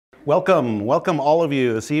Welcome all of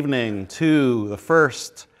you this evening to the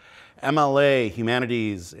first MLA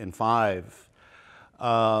Humanities in 5.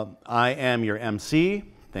 I am your MC.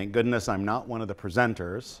 Thank goodness I'm not one of the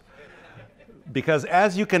presenters. Because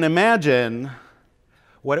as you can imagine,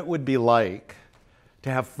 what it would be like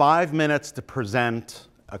to have 5 minutes to present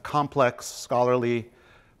a complex scholarly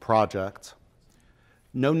project,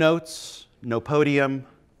 no notes, no podium,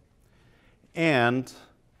 and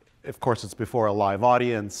of course, it's before a live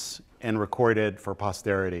audience and recorded for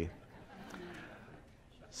posterity.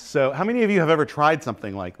 So how many of you have ever tried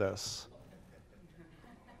something like this?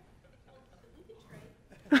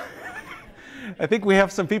 I think we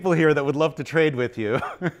have some people here that would love to trade with you.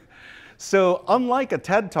 So unlike a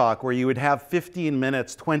TED Talk where you would have 15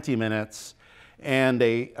 minutes, 20 minutes, and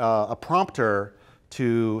a prompter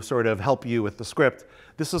to sort of help you with the script,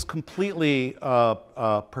 this is completely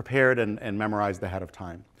prepared and memorized ahead of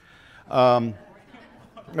time.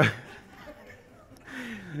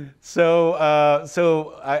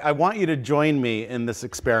 So I want you to join me in this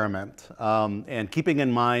experiment, and keeping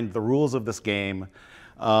in mind the rules of this game,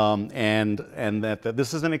 and that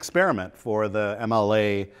this is an experiment for the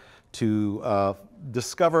MLA to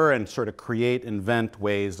discover and sort of create, invent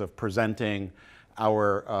ways of presenting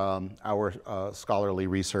our scholarly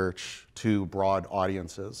research to broad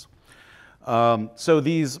audiences. So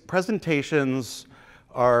these presentations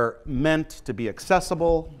are meant to be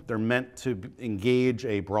accessible, they're meant to engage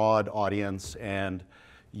a broad audience, and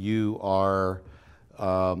you are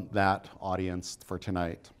that audience for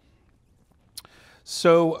tonight.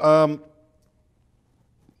 So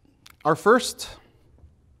our first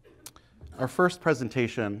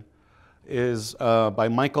presentation is by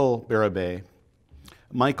Michael Bérubé.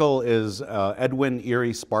 Michael is Edwin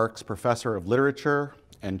Erie Sparks Professor of Literature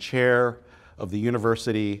and Chair of the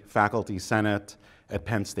University Faculty Senate at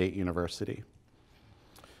Penn State University.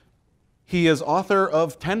 He is author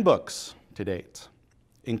of 10 books to date,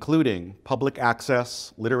 including Public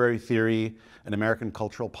Access, Literary Theory, and American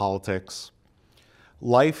Cultural Politics,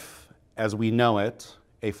 Life as We Know It,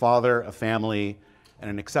 A Father, a Family, and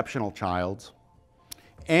an Exceptional Child,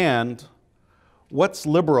 and What's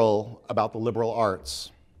Liberal About the Liberal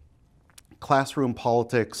Arts, Classroom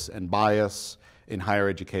Politics and Bias in Higher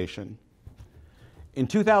Education. In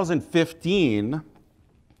 2015,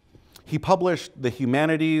 he published The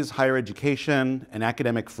Humanities, Higher Education, and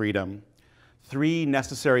Academic Freedom, three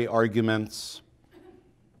necessary arguments,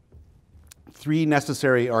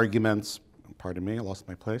 pardon me, I lost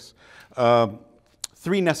my place,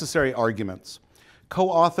 three necessary arguments,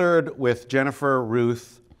 co-authored with Jennifer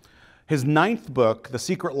Ruth. His 9th book, The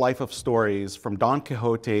Secret Life of Stories, From Don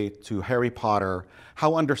Quixote to Harry Potter,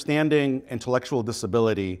 How Understanding Intellectual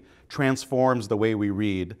Disability Transforms the Way We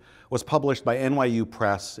Read, was published by NYU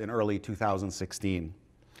Press in early 2016.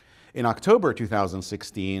 In October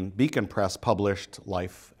 2016, Beacon Press published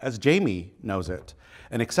Life as Jamie Knows It,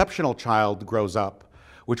 An Exceptional Child Grows Up,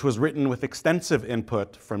 which was written with extensive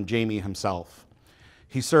input from Jamie himself.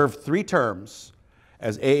 He served 3 terms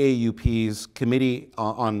as AAUP's Committee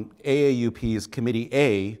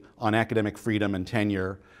A on Academic Freedom and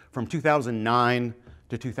Tenure from 2009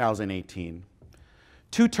 to 2018.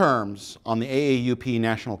 2 terms on the AAUP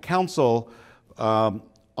National Council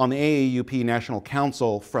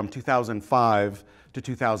from 2005 to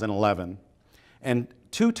 2011, and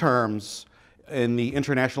 2 terms in the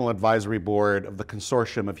International Advisory Board of the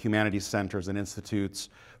Consortium of Humanities Centers and Institutes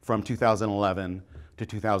from 2011 to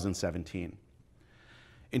 2017.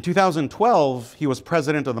 In 2012, he was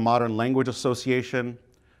president of the Modern Language Association.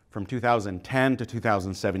 From 2010 to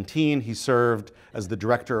 2017, he served as the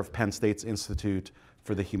director of Penn State's Institute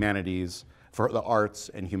for the Humanities, for the Arts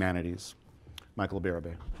and Humanities. Michael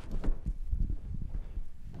Bérubé.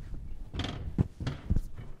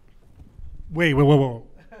 Wait.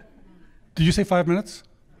 Did you say 5 minutes?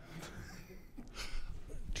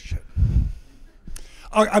 Shit.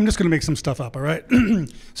 I'm just going to make some stuff up, all right?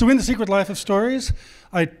 So in The Secret Life of Stories,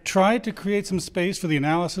 I tried to create some space for the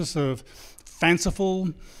analysis of fanciful,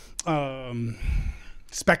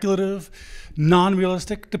 speculative,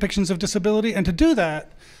 non-realistic depictions of disability. And to do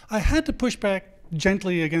that, I had to push back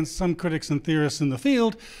gently against some critics and theorists in the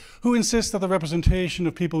field who insist that the representation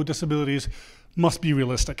of people with disabilities must be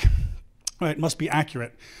realistic. Right, must be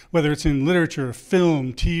accurate. Whether it's in literature,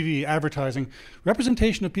 film, TV, advertising,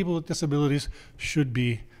 representation of people with disabilities should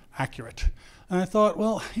be accurate. And I thought,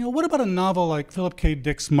 well, what about a novel like Philip K.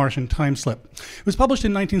 Dick's Martian Timeslip? It was published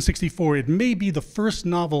in 1964. It may be the first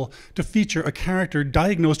novel to feature a character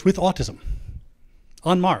diagnosed with autism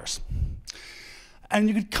on Mars. And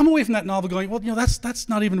you could come away from that novel going, well, that's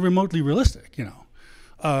not even remotely realistic,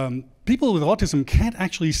 People with autism can't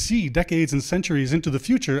actually see decades and centuries into the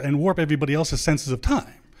future and warp everybody else's senses of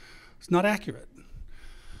time. It's not accurate.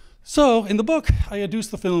 So in the book, I adduce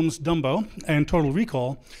the films Dumbo and Total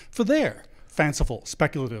Recall for their fanciful,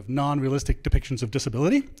 speculative, non-realistic depictions of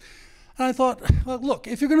disability. And I thought, well, look,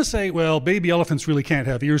 if you're going to say, well, baby elephants really can't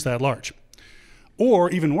have ears that large,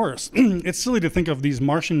 or even worse, it's silly to think of these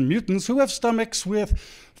Martian mutants who have stomachs with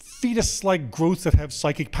fetus-like growths that have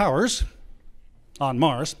psychic powers on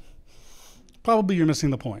Mars, probably you're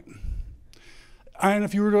missing the point. And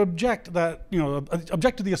if you were to object that,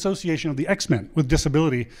 object to the association of the X-Men with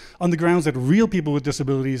disability on the grounds that real people with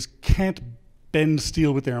disabilities can't bend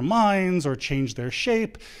steel with their minds or change their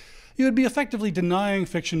shape, you would be effectively denying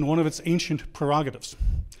fiction one of its ancient prerogatives,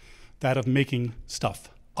 that of making stuff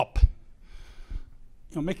up.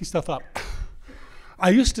 Making stuff up.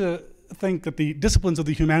 I used to think that the disciplines of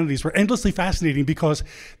the humanities were endlessly fascinating because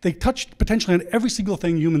they touched potentially on every single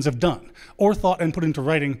thing humans have done or thought and put into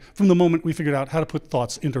writing from the moment we figured out how to put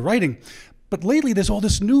thoughts into writing. But lately there's all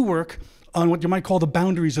this new work on what you might call the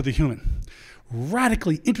boundaries of the human.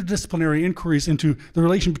 Radically interdisciplinary inquiries into the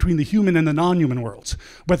relation between the human and the non-human worlds,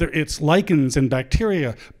 whether it's lichens and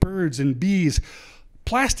bacteria, birds and bees,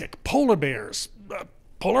 plastic, polar bears,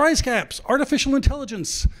 polar ice caps, artificial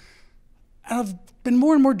intelligence. And I've been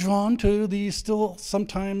more and more drawn to the still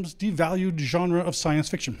sometimes devalued genre of science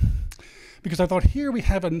fiction. Because I thought here we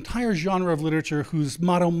have an entire genre of literature whose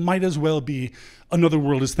motto might as well be, another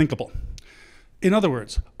world is thinkable. In other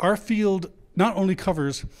words, our field not only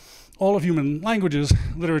covers all of human languages,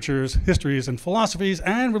 literatures, histories, and philosophies,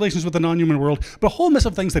 and relations with the non-human world, but a whole mess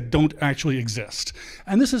of things that don't actually exist.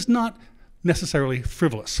 And this is not necessarily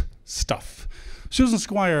frivolous stuff. Susan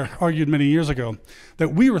Squire argued many years ago that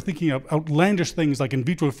we were thinking of outlandish things like in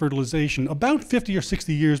vitro fertilization about 50 or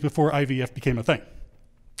 60 years before IVF became a thing.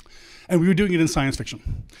 And we were doing it in science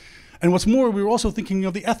fiction. And what's more, we were also thinking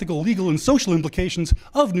of the ethical, legal, and social implications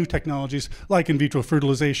of new technologies like in vitro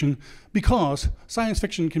fertilization, because science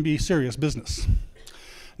fiction can be serious business.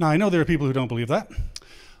 Now, I know there are people who don't believe that.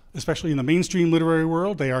 Especially in the mainstream literary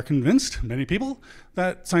world, they are convinced, many people,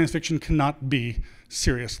 that science fiction cannot be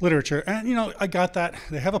serious literature. And I got that.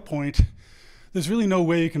 They have a point. There's really no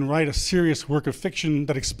way you can write a serious work of fiction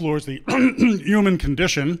that explores the human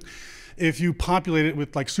condition if you populate it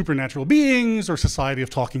with like supernatural beings or society of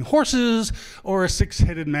talking horses or a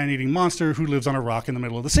six-headed man-eating monster who lives on a rock in the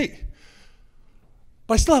middle of the sea.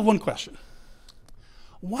 But I still have one question.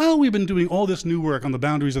 While we've been doing all this new work on the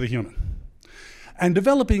boundaries of the human and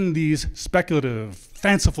developing these speculative,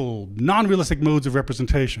 fanciful, non-realistic modes of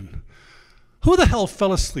representation, who the hell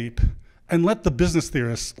fell asleep and let the business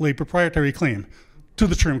theorists lay proprietary claim to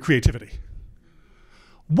the term creativity?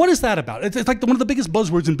 What is that about? It's like one of the biggest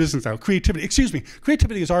buzzwords in business now, creativity. Excuse me,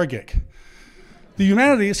 creativity is our gig. The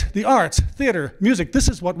humanities, the arts, theater, music, this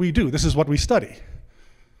is what we do, this is what we study.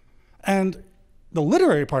 And the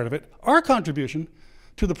literary part of it, our contribution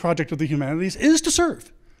to the project of the humanities is to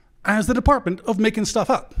serve as the department of making stuff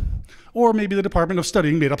up, or maybe the department of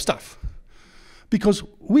studying made up stuff. Because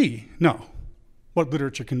we know what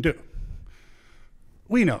literature can do.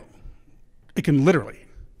 We know it can literally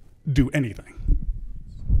do anything.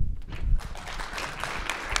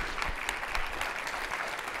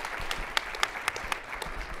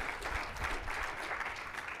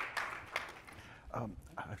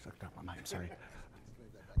 I'm sorry.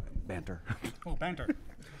 Banter. Oh, banter.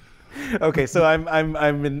 Okay, so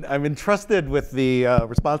I'm entrusted with the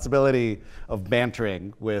responsibility of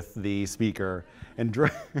bantering with the speaker and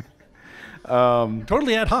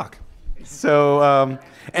totally ad hoc. So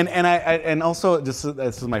and also this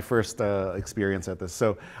is my first experience at this.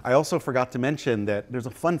 So I also forgot to mention that there's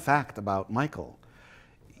a fun fact about Michael.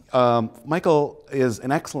 Michael is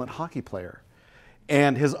an excellent hockey player,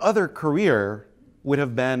 and his other career would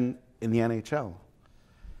have been in the NHL.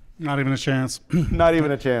 Not even a chance. Not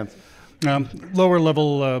even a chance. Lower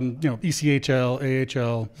level, ECHL,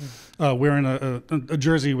 AHL, wearing a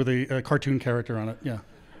jersey with a cartoon character on it, yeah.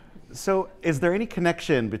 So is there any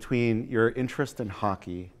connection between your interest in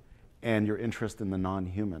hockey and your interest in the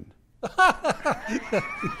non-human?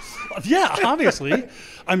 Yeah, obviously.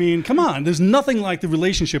 I mean, come on. There's nothing like the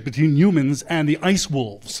relationship between humans and the ice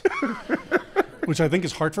wolves, which I think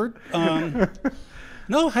is Hartford.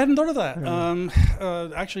 No, I hadn't thought of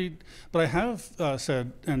that. Actually, but I have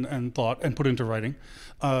said and thought and put into writing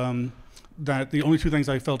that the only two things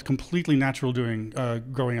I felt completely natural doing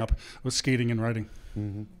growing up was skating and writing.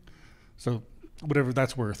 Mm-hmm. So whatever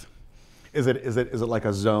that's worth. Is it like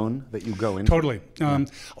a zone that you go into? Totally.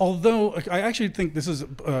 Although I actually think this is,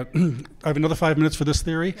 I have another 5 minutes for this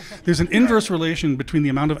theory. There's an inverse relation between the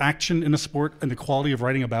amount of action in a sport and the quality of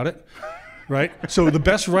writing about it, right? So the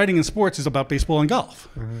best writing in sports is about baseball and golf.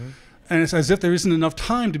 And it's as if there isn't enough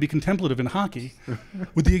time to be contemplative in hockey,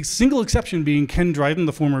 with the single exception being Ken Dryden,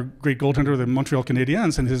 the former great goaltender of the Montreal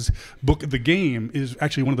Canadiens, and his book, The Game, is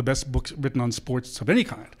actually one of the best books written on sports of any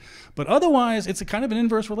kind. But otherwise, it's a kind of an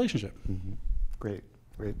inverse relationship. Great,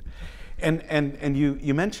 great. And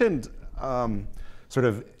you mentioned sort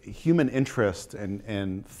of human interest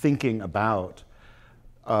and thinking about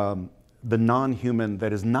the non-human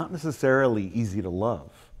that is not necessarily easy to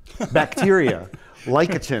love. Bacteria.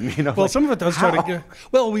 Lichen, you know. Well, some of it does try to get,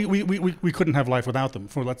 well, we couldn't have life without them.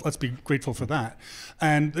 Let's be grateful for that.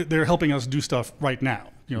 And they're helping us do stuff right now.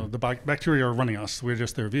 You know, the bacteria are running us. We're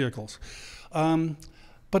just their vehicles.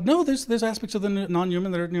 But no, there's aspects of the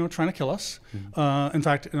non-human that are trying to kill us. In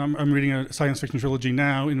fact, I'm reading a science fiction trilogy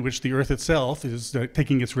now in which the Earth itself is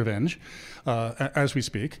taking its revenge as we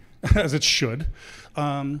speak, as it should.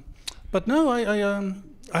 But no,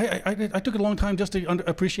 I took a long time just to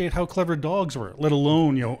appreciate how clever dogs were, let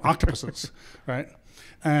alone octopuses, right?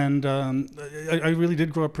 And I really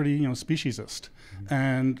did grow up pretty speciesist,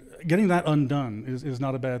 and getting that undone is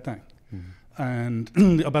not a bad thing. And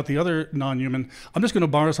about the other non-human, I'm just going to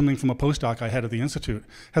borrow something from a postdoc I had at the Institute,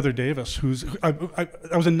 Heather Davis, I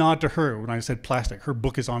was a nod to her when I said plastic. Her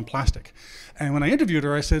book is on plastic. And when I interviewed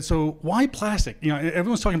her, I said, so why plastic?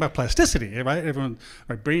 Everyone's talking about plasticity, right? Everyone,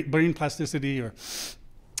 right, brain plasticity,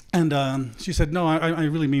 and she said, no, I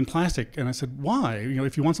really mean plastic. And I said, why?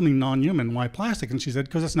 If you want something non-human, why plastic? And she said,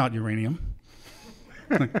 because it's not uranium.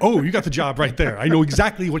 Like, oh, you got the job right there. I know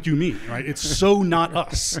exactly what you mean, right? It's so not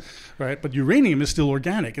us, right? But uranium is still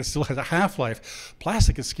organic. It still has a half-life.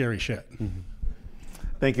 Plastic is scary shit.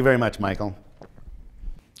 Thank you very much, Michael.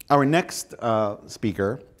 Our next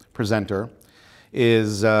presenter,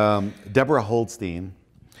 is Deborah Holdstein.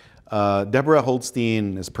 Deborah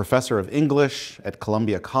Holdstein is professor of English at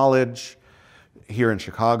Columbia College here in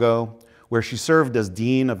Chicago, where she served as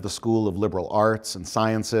dean of the School of Liberal Arts and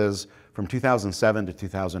Sciences from 2007 to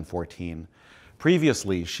 2014.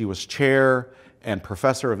 Previously, she was chair and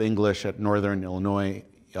professor of English at Northern Illinois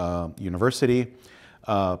University,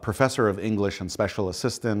 professor of English and special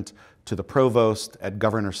assistant to the provost at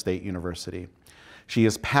Governor State University. She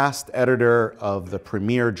is past editor of the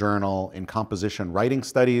premier journal in composition writing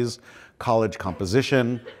studies, College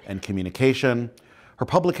Composition and Communication. Her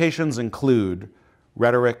publications include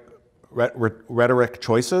Rhetoric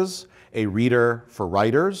Choices, A Reader for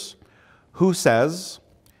Writers, Who Says,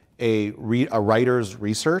 a Writer's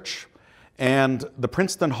Research, and the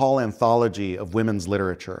Princeton Hall Anthology of Women's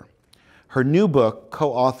Literature. Her new book,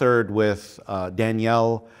 co-authored with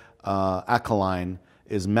Danielle Akeline,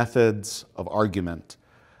 is Methods of Argument,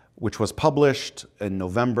 which was published in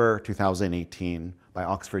November 2018 by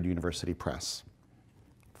Oxford University Press.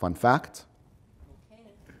 Fun fact?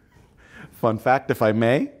 Okay. Fun fact, if I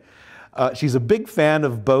may. She's a big fan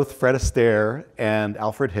of both Fred Astaire and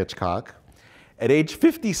Alfred Hitchcock. At age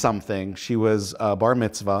 50-something, she was bar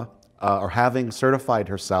mitzvah, or having certified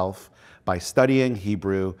herself by studying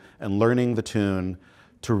Hebrew and learning the tune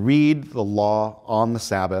to read the law on the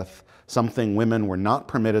Sabbath, something women were not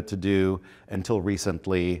permitted to do until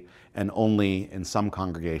recently, and only in some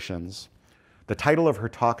congregations. The title of her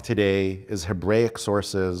talk today is Hebraic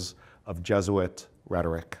Sources of Jesuit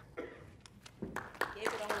Rhetoric. Gave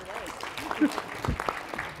it all away.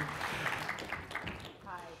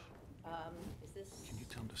 Hi. Is this? Can you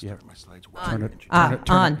tell them to start my slides?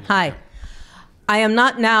 On. Hi. I am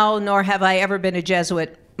not now, nor have I ever been a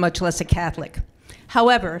Jesuit, much less a Catholic.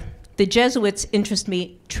 However, the Jesuits interest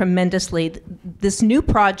me tremendously. This new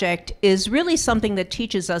project is really something that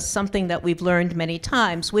teaches us something that we've learned many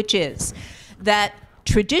times, which is that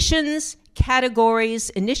traditions, categories,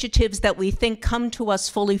 initiatives that we think come to us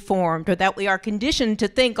fully formed, or that we are conditioned to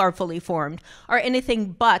think are fully formed, are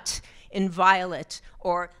anything but inviolate,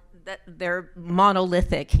 or that they're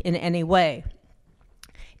monolithic in any way.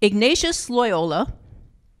 Ignatius Loyola,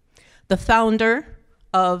 the founder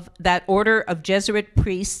of that order of Jesuit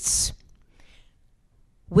priests,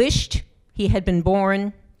 wished he had been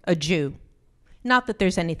born a Jew. Not that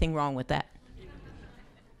there's anything wrong with that.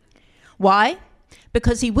 Why?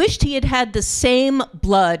 Because he wished he had had the same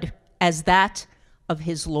blood as that of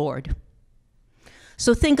his Lord.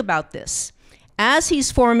 So think about this. As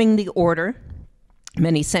he's forming the order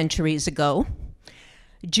many centuries ago,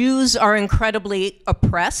 Jews are incredibly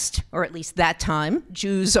oppressed, or at least that time,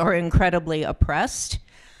 Jews are incredibly oppressed.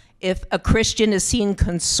 If a Christian is seen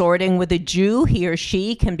consorting with a Jew, he or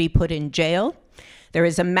she can be put in jail. There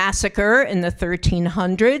is a massacre in the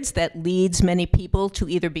 1300s that leads many people to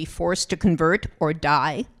either be forced to convert or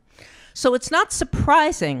die. So it's not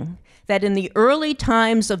surprising that in the early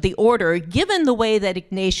times of the order, given the way that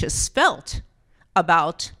Ignatius felt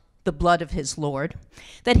about the blood of his Lord,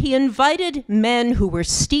 that he invited men who were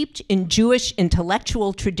steeped in Jewish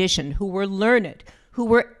intellectual tradition, who were learned, who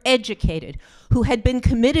were educated, who had been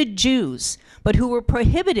committed Jews, but who were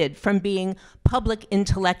prohibited from being public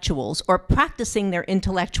intellectuals or practicing their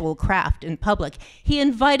intellectual craft in public. He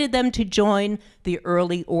invited them to join the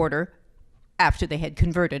early order after they had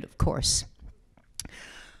converted, of course.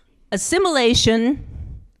 Assimilation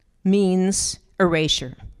means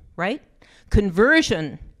erasure, right?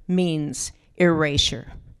 Conversion means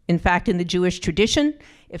erasure. In fact, in the Jewish tradition,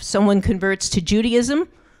 if someone converts to Judaism,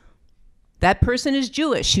 that person is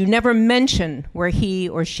Jewish. You never mention where he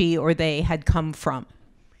or she or they had come from.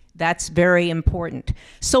 That's very important.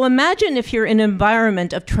 So imagine if you're in an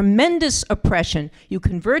environment of tremendous oppression, you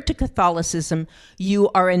convert to Catholicism, you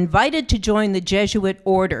are invited to join the Jesuit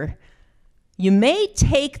order. You may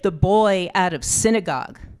take the boy out of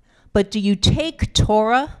synagogue, but do you take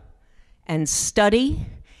Torah and study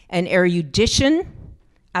and erudition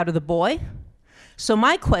out of the boy? So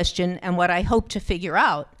my question, and what I hope to figure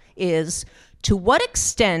out, is to what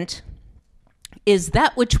extent is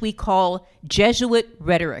that which we call Jesuit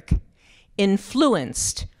rhetoric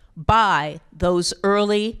influenced by those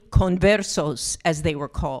early conversos, as they were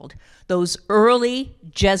called, those early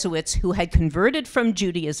Jesuits who had converted from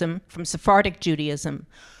Judaism, from Sephardic Judaism,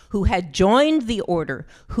 who had joined the order,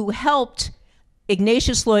 who helped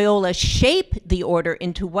Ignatius Loyola shape the order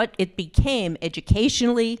into what it became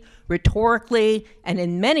educationally, rhetorically, and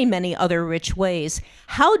in many, many other rich ways.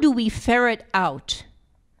 How do we ferret out,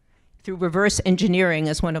 through reverse engineering,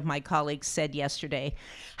 as one of my colleagues said yesterday,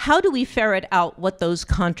 how do we ferret out what those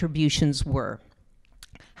contributions were?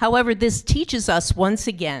 However, this teaches us once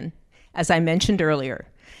again, as I mentioned earlier,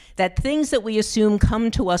 that things that we assume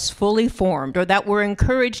come to us fully formed, or that we're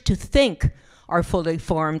encouraged to think are fully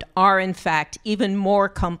formed, are in fact even more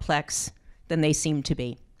complex than they seem to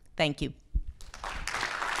be. Thank you.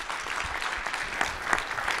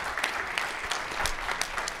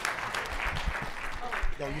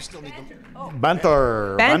 No, you still need them. Oh.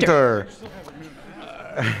 Banter. Banter.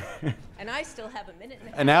 And I still have a minute and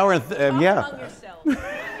a half. An hour and, Talk yeah. among yourselves.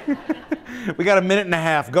 We got a minute and a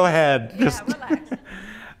half. Go ahead. Yeah,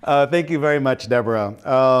 relax. Thank you very much, Deborah.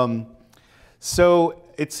 So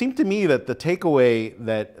it seemed to me that the takeaway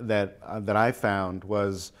that I found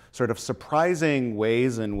was sort of surprising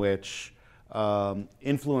ways in which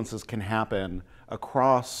influences can happen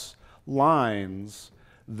across lines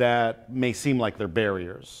that may seem like they're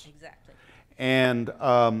barriers. Exactly. And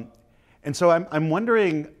so I'm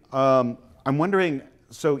wondering.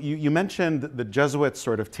 So you mentioned the Jesuits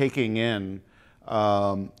sort of taking in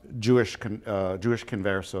Jewish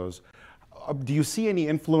conversos. Do you see any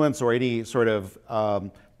influence or any sort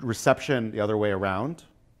of reception the other way around?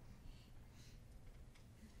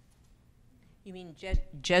 You mean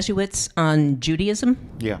Jesuits on Judaism?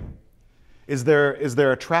 Yeah. Is there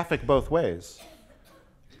a traffic both ways?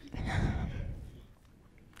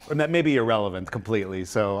 And that may be irrelevant completely,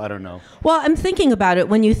 so I don't know. Well, I'm thinking about it.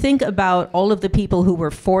 When you think about all of the people who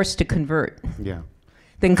were forced to convert, Yeah.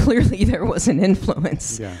 then clearly there was an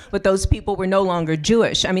influence. Yeah. But those people were no longer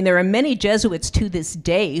Jewish. I mean, there are many Jesuits to this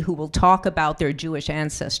day who will talk about their Jewish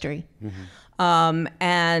ancestry. Mm-hmm.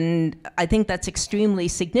 And I think that's extremely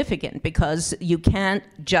significant because you can't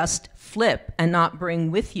just flip and not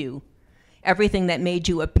bring with you everything that made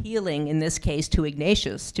you appealing, in this case, to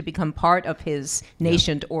Ignatius, to become part of his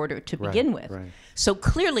nascent order to begin with. Right. So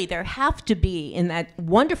clearly there have to be, in that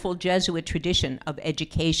wonderful Jesuit tradition of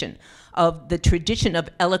education, of the tradition of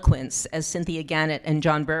eloquence, as Cynthia Gannett and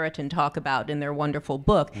John Brereton talk about in their wonderful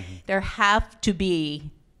book, there have to be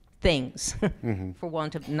things, for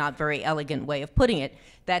want of a not very elegant way of putting it,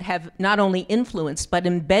 that have not only influenced but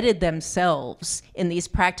embedded themselves in these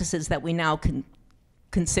practices that we now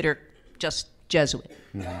consider just Jesuit.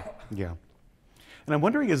 Mm-hmm. Yeah. And I'm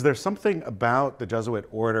wondering, is there something about the Jesuit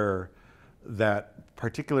order that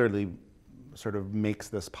particularly sort of makes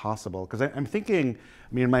this possible? Because I'm thinking,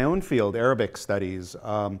 I mean, in my own field, Arabic studies,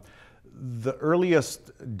 the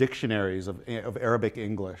earliest dictionaries of Arabic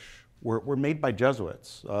English were made by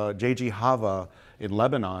Jesuits. J.G. Hava in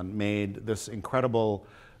Lebanon made this incredible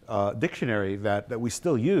dictionary that we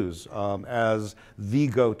still use as the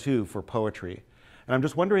go-to for poetry. And I'm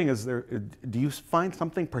just wondering, do you find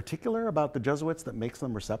something particular about the Jesuits that makes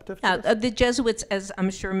them receptive to this? The Jesuits, as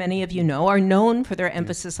I'm sure many of you know, are known for their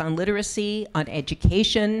emphasis on literacy, on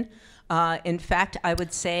education. In fact, I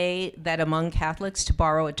would say that among Catholics, to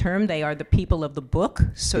borrow a term, they are the people of the book,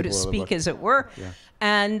 so to speak, as it were. Yeah.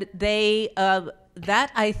 And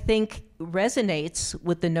that, I think, resonates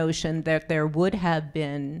with the notion that there would have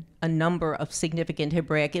been a number of significant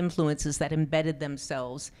Hebraic influences that embedded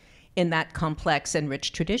themselves in that complex and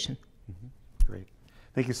rich tradition. Mm-hmm. Great.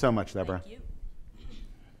 Thank you so much, Deborah. Thank you.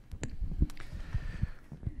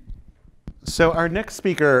 So our next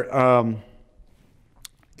speaker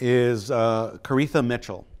is Koritha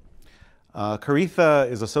Mitchell. Koritha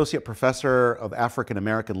is Associate Professor of African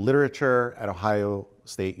American Literature at Ohio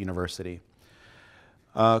State University.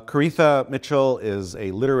 Koritha Mitchell is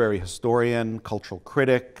a literary historian, cultural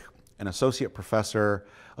critic, and Associate Professor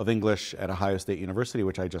of English at Ohio State University,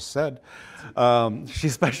 which I just said. She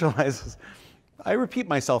specializes, I repeat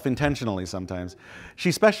myself intentionally sometimes.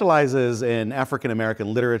 She specializes in African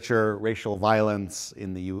American literature, racial violence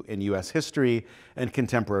in U.S. history, and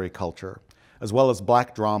contemporary culture, as well as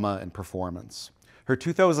Black drama and performance. Her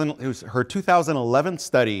 2011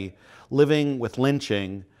 study, Living with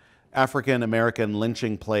Lynching, African American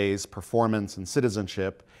Lynching Plays, Performance, and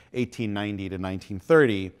Citizenship, 1890 to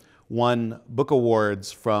 1930, won book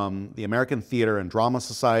awards from the American Theater and Drama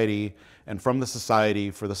Society and from the Society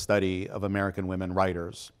for the Study of American Women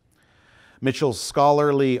Writers. Mitchell's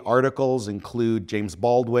scholarly articles include James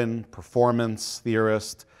Baldwin, performance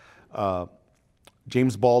theorist, sings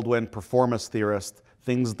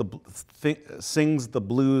the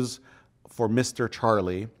blues for Mr.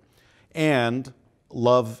 Charlie, and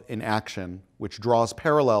Love in Action, which draws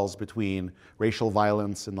parallels between racial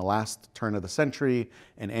violence in the last turn of the century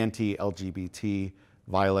and anti-LGBT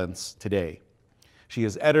violence today. She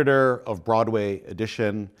is editor of Broadway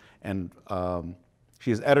edition and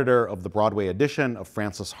she is editor of the Broadway edition of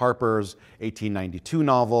Frances Harper's 1892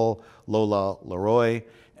 novel, Lola Leroy,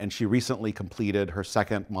 and she recently completed her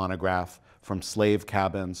second monograph, From Slave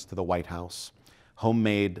Cabins to the White House,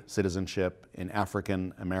 Homemade Citizenship in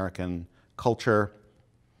African American Culture.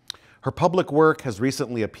 Her public work has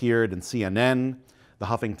recently appeared in CNN, The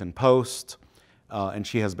Huffington Post, and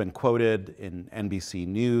she has been quoted in NBC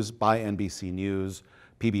News, by NBC News,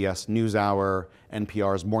 PBS NewsHour,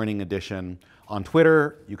 NPR's Morning Edition. On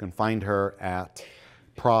Twitter, you can find her at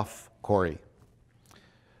Prof. Cori.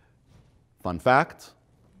 Fun fact,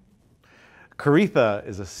 Koritha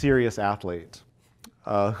is a serious athlete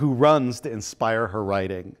who runs to inspire her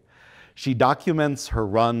writing. She documents her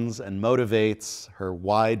runs and motivates her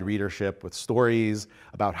wide readership with stories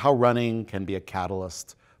about how running can be a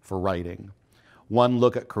catalyst for writing. One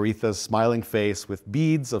look at Koritha's smiling face with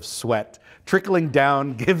beads of sweat trickling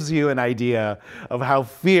down gives you an idea of how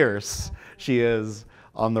fierce she is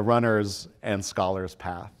on the runner's and scholar's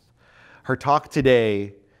path. Her talk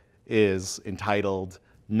today is entitled,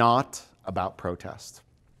 Not About Protest.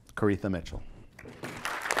 Koritha Mitchell.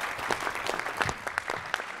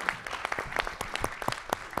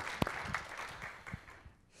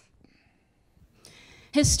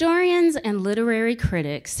 Historians and literary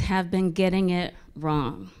critics have been getting it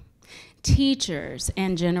wrong. Teachers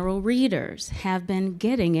and general readers have been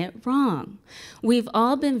getting it wrong. We've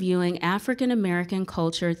all been viewing African American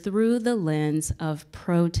culture through the lens of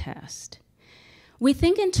protest. We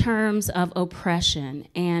think in terms of oppression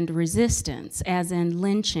and resistance, as in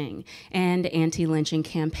lynching and anti-lynching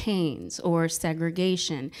campaigns, or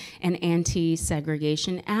segregation and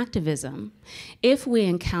anti-segregation activism. If we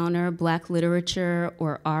encounter Black literature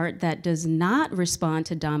or art that does not respond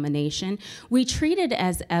to domination, we treat it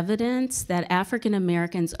as evidence that African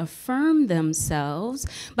Americans affirm themselves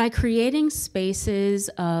by creating spaces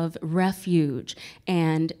of refuge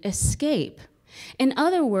and escape. In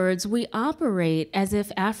other words, we operate as if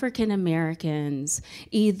African Americans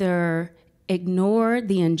either ignore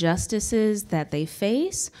the injustices that they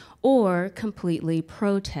face or completely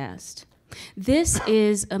protest. This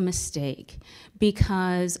is a mistake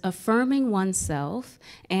because affirming oneself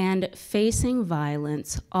and facing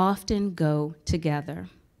violence often go together.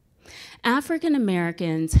 African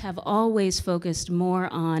Americans have always focused more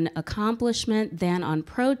on accomplishment than on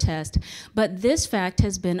protest, but this fact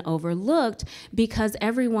has been overlooked because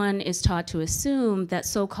everyone is taught to assume that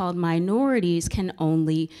so-called minorities can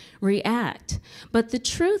only react. But the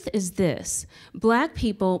truth is this: Black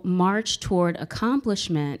people march toward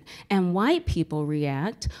accomplishment and white people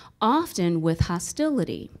react, often with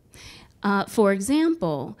hostility. For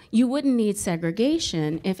example, you wouldn't need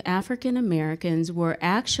segregation if African Americans were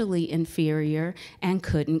actually inferior and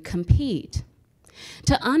couldn't compete.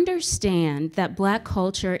 To understand that Black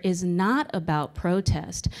culture is not about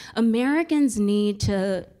protest, Americans need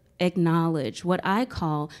to acknowledge what I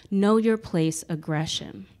call know your place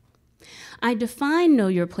aggression. I define know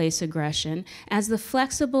your place aggression as the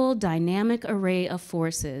flexible, dynamic array of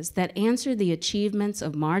forces that answer the achievements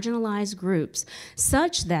of marginalized groups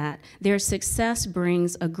such that their success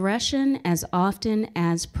brings aggression as often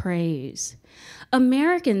as praise.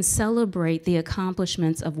 Americans celebrate the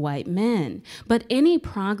accomplishments of white men, but any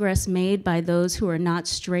progress made by those who are not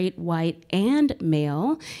straight, white, and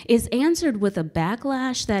male is answered with a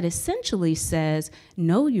backlash that essentially says,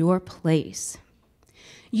 know your place.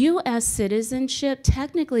 U.S. citizenship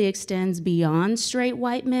technically extends beyond straight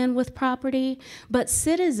white men with property, but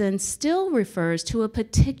citizen still refers to a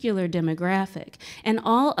particular demographic, and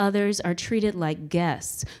all others are treated like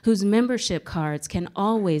guests whose membership cards can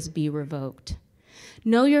always be revoked.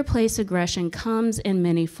 Know your place aggression comes in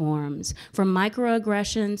many forms, from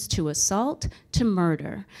microaggressions to assault to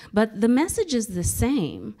murder, but the message is the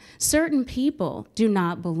same. Certain people do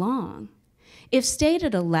not belong. If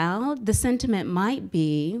stated aloud, the sentiment might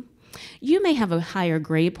be, you may have a higher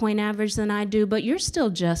grade point average than I do, but you're still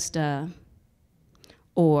just a,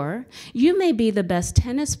 or you may be the best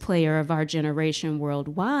tennis player of our generation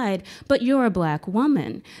worldwide, but you're a Black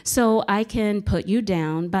woman, so I can put you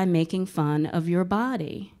down by making fun of your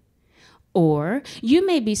body. Or you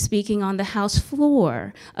may be speaking on the House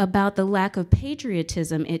floor about the lack of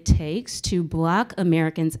patriotism it takes to block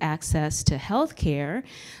Americans' access to health care,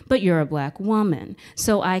 but you're a Black woman,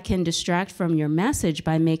 so I can distract from your message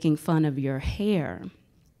by making fun of your hair.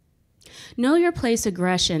 Know your place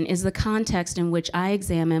aggression is the context in which I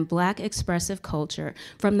examine Black expressive culture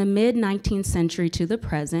from the mid-19th century to the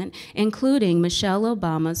present, including Michelle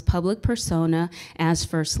Obama's public persona as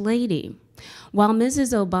First Lady. While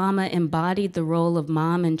Mrs. Obama embodied the role of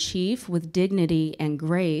mom-in-chief with dignity and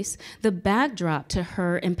grace, the backdrop to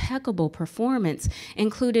her impeccable performance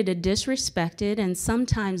included a disrespected and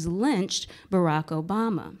sometimes lynched Barack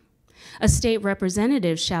Obama. A state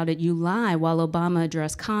representative shouted, "You lie," while Obama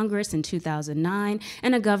addressed Congress in 2009,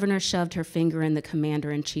 and a governor shoved her finger in the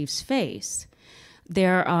commander-in-chief's face.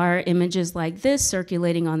 There are images like this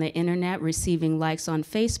circulating on the internet, receiving likes on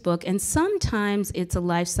Facebook, and sometimes it's a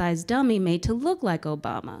life-size dummy made to look like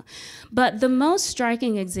Obama. But the most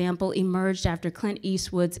striking example emerged after Clint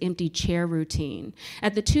Eastwood's empty chair routine.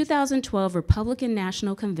 At the 2012 Republican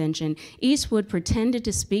National Convention, Eastwood pretended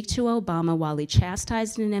to speak to Obama while he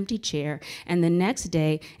chastised an empty chair, and the next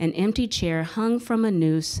day, an empty chair hung from a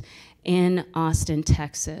noose in Austin,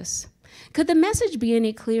 Texas. Could the message be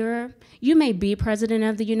any clearer? You may be President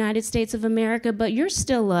of the United States of America, but you're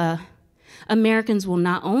still Americans will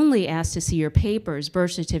not only ask to see your papers,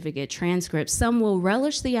 birth certificate, transcripts, some will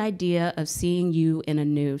relish the idea of seeing you in a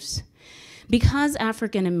noose. Because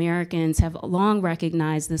African Americans have long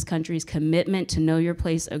recognized this country's commitment to know your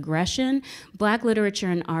place aggression, Black literature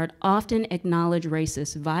and art often acknowledge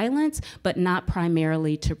racist violence, but not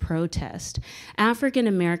primarily to protest. African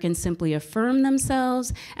Americans simply affirm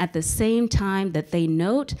themselves at the same time that they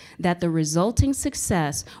note that the resulting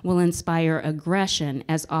success will inspire aggression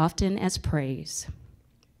as often as praise.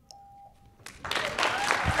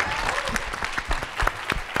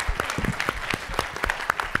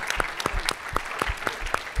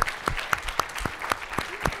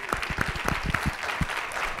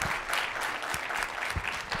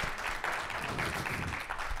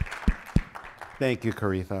 Thank you,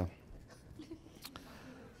 Koritha.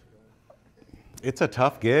 It's a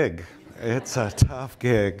tough gig. It's a tough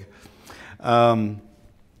gig. So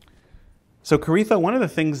Koritha, one of the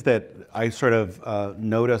things that I sort of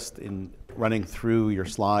noticed in running through your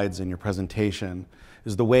slides and your presentation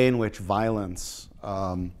is the way in which violence,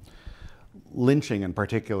 lynching in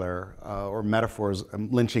particular, or metaphors,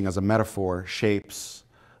 lynching as a metaphor, shapes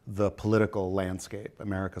the political landscape,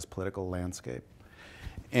 America's political landscape.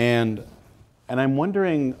 And I'm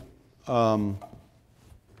wondering,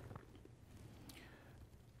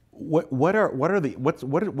 what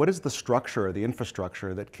is the structure, the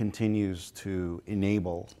infrastructure that continues to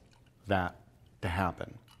enable that to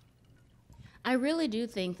happen? I really do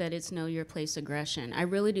think that it's know your place aggression. I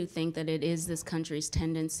really do think that it is this country's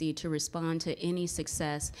tendency to respond to any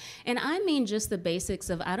success. And I mean just the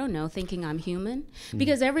basics of, I don't know, thinking I'm human.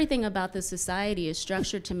 Because everything about this society is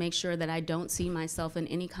structured to make sure that I don't see myself in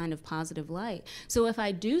any kind of positive light. So if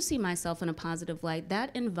I do see myself in a positive light,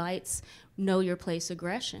 that invites know your place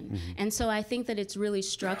aggression. And so I think that it's really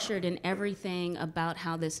structured in everything about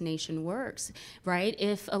how this nation works, right?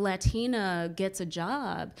 If a Latina gets a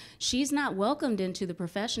job, she's not welcomed into the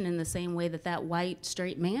profession in the same way that that white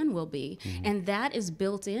straight man will be. And that is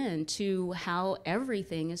built into how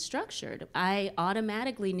everything is structured. I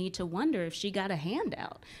automatically need to wonder if she got a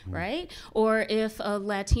handout, right? Or if a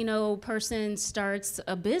Latino person starts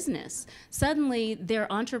a business, suddenly their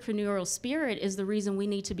entrepreneurial spirit is the reason we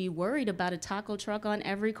need to be worried about a taco truck on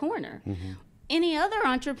every corner. Any other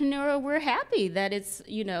entrepreneur, we're happy that it's,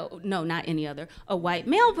 you know, no, not any other, a white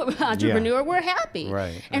male entrepreneur, we're happy.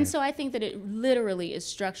 And so I think that it literally is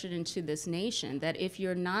structured into this nation that if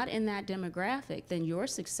you're not in that demographic, then your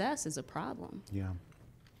success is a problem. Yeah.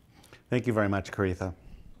 Thank you very much, Koritha.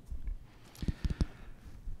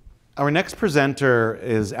 Our next presenter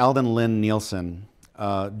is Aldon Lynn Nielsen,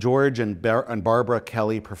 George and Barbara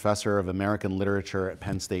Kelly Professor of American Literature at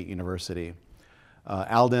Penn State University.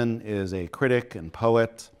 Aldon is a critic and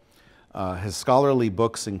poet. His scholarly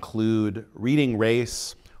books include Reading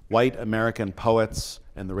Race, White American Poets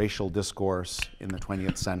and the Racial Discourse in the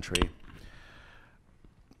 20th Century,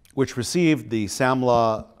 which received the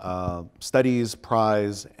Samla Studies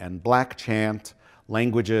Prize and Black Chant,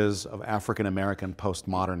 Languages of African American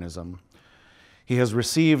Postmodernism. He has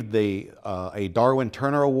received a Darwin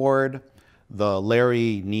Turner Award, the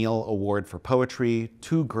Larry Neal Award for Poetry,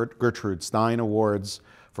 2 Gertrude Stein Awards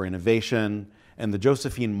for Innovation, and the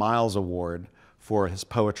Josephine Miles Award for his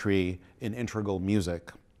poetry in integral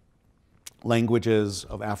music, Languages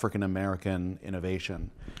of African American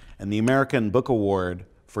Innovation, and the American Book Award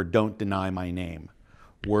for Don't Deny My Name,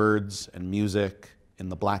 Words and Music in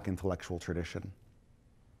the Black Intellectual Tradition.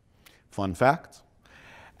 Fun fact,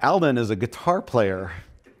 Aldon is a guitar player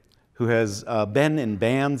who has been in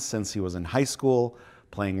bands since he was in high school,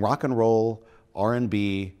 playing rock and roll,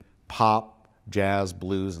 R&B, pop, jazz,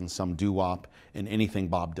 blues, and some doo-wop in anything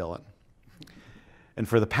Bob Dylan. And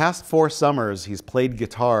for the past 4 summers, he's played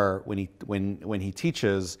guitar when he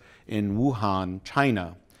teaches in Wuhan,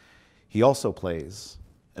 China. He also plays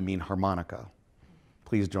harmonica.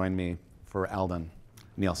 Please join me for Aldon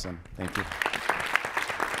Nielsen. Thank you.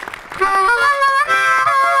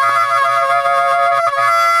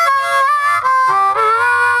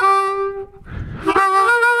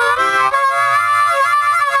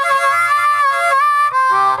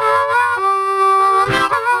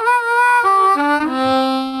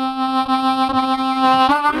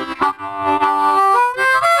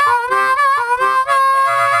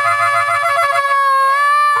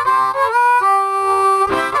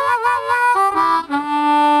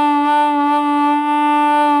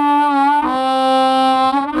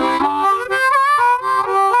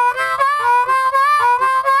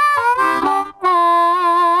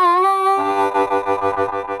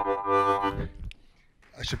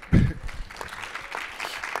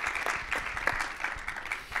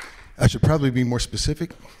 I should probably be more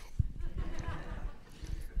specific.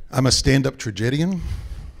 I'm a stand-up tragedian.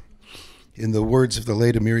 In the words of the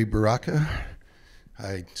late Amiri Baraka,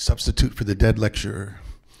 I substitute for the dead lecturer,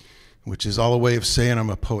 which is all a way of saying I'm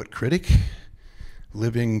a poet critic,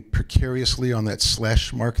 living precariously on that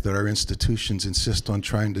slash mark that our institutions insist on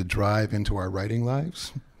trying to drive into our writing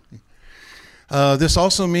lives. This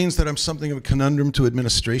also means that I'm something of a conundrum to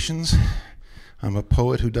administrations. I'm a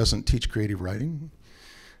poet who doesn't teach creative writing.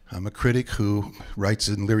 I'm a critic who writes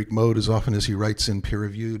in lyric mode as often as he writes in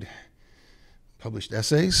peer-reviewed published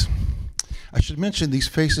essays. I should mention these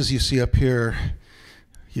faces you see up here,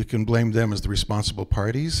 you can blame them as the responsible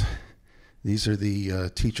parties. These are the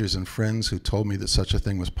teachers and friends who told me that such a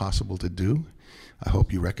thing was possible to do. I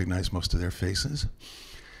hope you recognize most of their faces.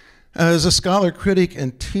 As a scholar, critic,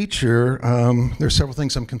 and teacher, there are several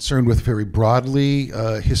things I'm concerned with very broadly.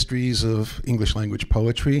 Histories of English language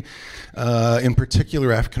poetry, in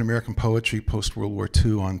particular African American poetry post-World War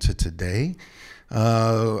II on to today.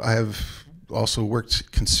 I have also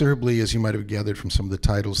worked considerably, as you might have gathered from some of the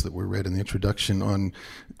titles that were read in the introduction, on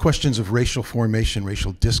questions of racial formation,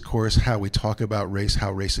 racial discourse, how we talk about race,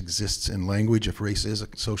 how race exists in language. If race is a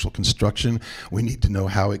social construction, we need to know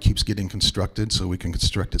how it keeps getting constructed so we can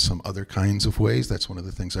construct it some other kinds of ways. That's one of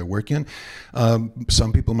the things I work in.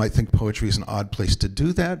 Some people might think poetry is an odd place to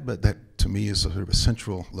do that, but that to me is a sort of a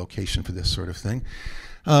central location for this sort of thing.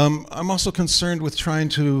 I'm also concerned with trying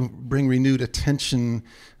to bring renewed attention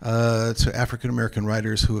to African American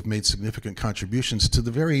writers who have made significant contributions to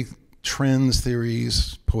the very trends,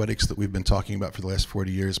 theories, poetics that we've been talking about for the last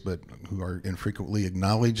 40 years, but who are infrequently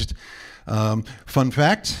acknowledged. Fun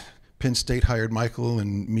fact, Penn State hired Michael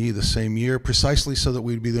and me the same year, precisely so that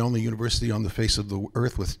we'd be the only university on the face of the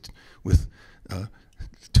earth with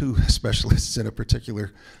two specialists in a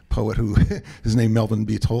particular poet who is named Melvin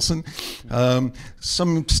B. Tolson.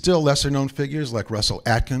 Some still lesser known figures like Russell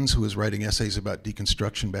Atkins, who was writing essays about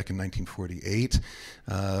deconstruction back in 1948,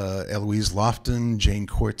 Eloise Lofton, Jane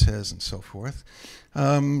Cortez, and so forth.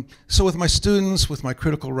 So with my students, with my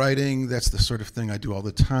critical writing, that's the sort of thing I do all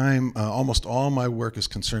the time. Almost all my work is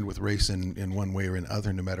concerned with race in one way or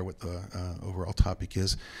another, no matter what the overall topic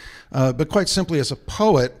is. But quite simply, as a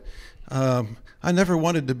poet, I never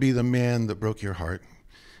wanted to be the man that broke your heart.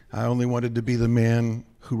 I only wanted to be the man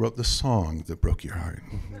who wrote the song that broke your heart.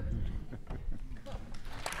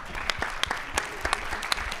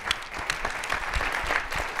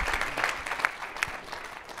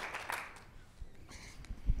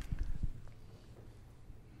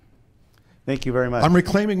 Thank you very much. I'm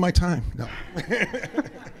reclaiming my time. No.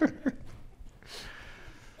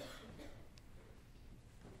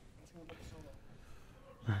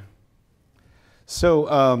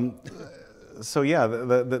 So yeah,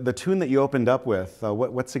 the tune that you opened up with,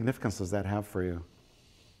 what significance does that have for you?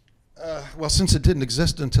 Well, since it didn't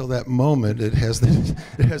exist until that moment, it has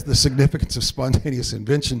the significance of spontaneous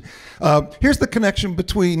invention. Here's the connection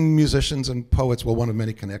between musicians and poets. Well, one of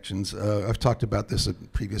many connections. I've talked about this at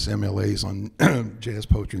previous MLAs on jazz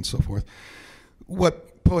poetry and so forth.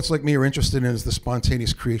 What poets like me are interested in is the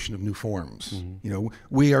spontaneous creation of new forms. Mm-hmm. You know,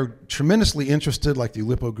 we are tremendously interested, like the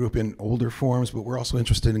Oulipo group, in older forms, but we're also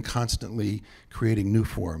interested in constantly creating new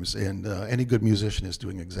forms, and any good musician is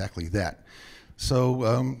doing exactly that.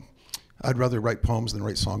 So I'd rather write poems than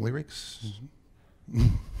write song lyrics.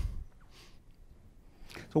 Mm-hmm.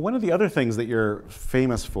 So one of the other things that you're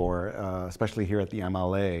famous for, especially here at the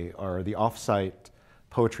MLA, are the off-site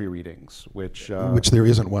poetry readings, which there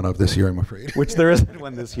isn't one of this year, I'm afraid. Which there isn't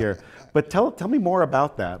one this year. But tell me more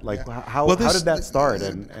about that. Like, yeah. How did that start?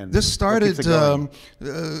 And this started,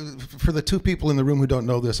 for the two people in the room who don't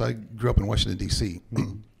know this, I grew up in Washington, D.C.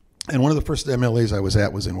 Mm-hmm. And one of the first MLAs I was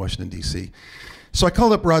at was in Washington, D.C. So I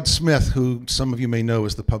called up Rod Smith, who some of you may know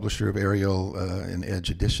is the publisher of Ariel and Edge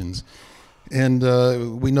editions. And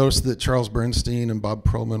we noticed that Charles Bernstein and Bob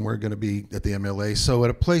Perlman were going to be at the MLA. So at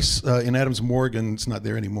a place in Adams Morgan, it's not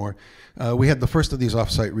there anymore, we had the first of these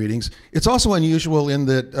off-site readings. It's also unusual in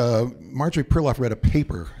that Marjorie Perloff read a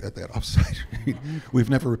paper at that off-site reading. We've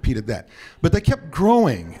never repeated that. But they kept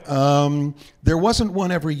growing. There wasn't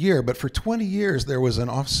one every year, but for 20 years there was an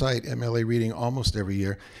off-site MLA reading almost every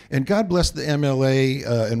year. And God bless the MLA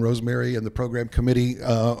and Rosemary and the program committee.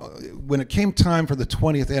 When it came time for the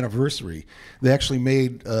 20th anniversary, they actually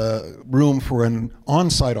made room for an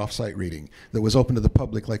on-site, off-site reading that was open to the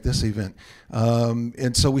public like this event.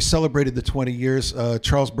 And so we celebrated the 20 years.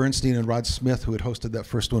 Charles Bernstein and Rod Smith, who had hosted that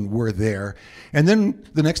first one, were there. And then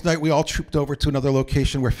the next night we all trooped over to another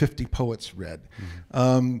location where 50 poets read.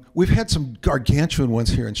 Mm-hmm. We've had some gargantuan ones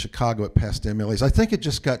here in Chicago at past MLAs. I think it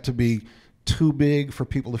just got to be too big for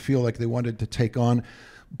people to feel like they wanted to take on.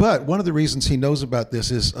 But one of the reasons he knows about this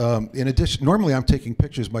is, in addition, normally I'm taking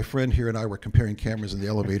pictures. My friend here and I were comparing cameras in the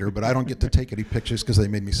elevator, but I don't get to take any pictures because they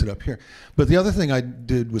made me sit up here. But the other thing I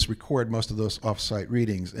did was record most of those off-site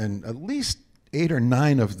readings, and at least 8 or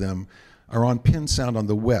 9 of them are on Pin Sound on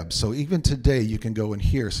the web. So even today you can go and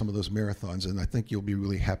hear some of those marathons, and I think you'll be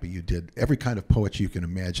really happy you did. Every kind of poetry you can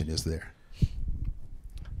imagine is there.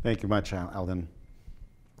 Thank you much, Aldon.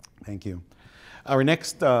 Thank you. Our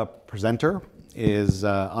next presenter is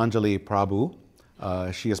Anjali Prabhu.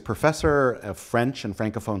 She is professor of French and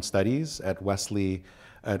Francophone studies at Wellesley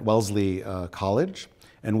College,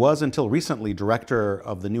 and was until recently director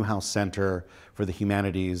of the Newhouse Center for the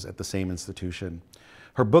Humanities at the same institution.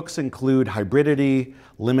 Her books include Hybridity,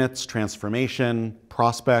 Limits, Transformation,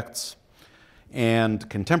 Prospects, and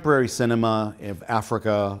Contemporary Cinema of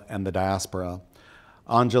Africa and the Diaspora.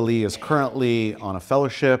 Anjali is currently on a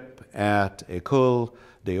fellowship at École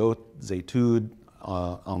des Hautes Études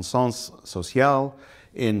en Sciences Sociales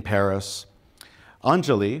in Paris.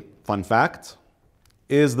 Anjali, fun fact,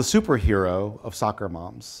 is the superhero of soccer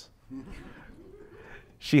moms.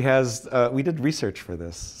 She has, we did research for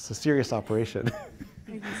this, it's a serious operation.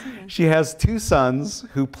 She has 2 sons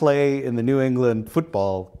who play in the New England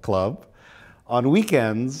Football Club. On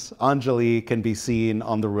weekends, Anjali can be seen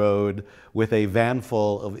on the road with a van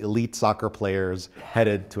full of elite soccer players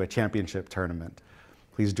headed to a championship tournament.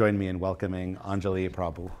 Please join me in welcoming Anjali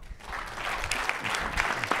Prabhu.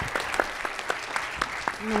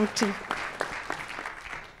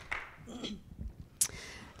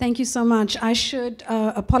 Thank you so much. I should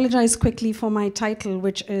apologize quickly for my title,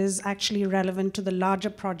 which is actually relevant to the larger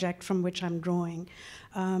project from which I'm drawing.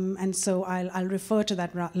 And so I'll refer to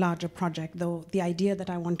that larger project, though the idea that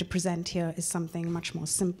I want to present here is something much more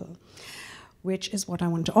simple. which is what I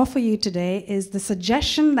want to offer you today, is the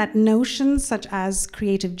suggestion that notions such as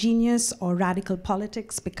creative genius or radical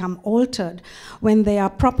politics become altered when they are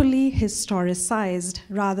properly historicized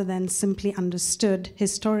rather than simply understood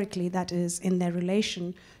historically, that is, in their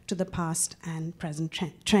relation to the past and present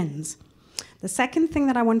trends. The second thing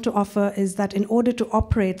that I want to offer is that in order to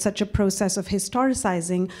operate such a process of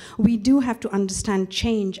historicizing, we do have to understand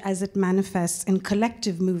change as it manifests in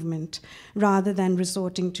collective movement, rather than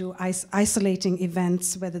resorting to isolating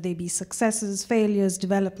events, whether they be successes, failures,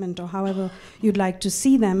 development, or however you'd like to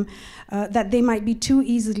see them, that they might be too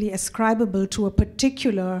easily ascribable to a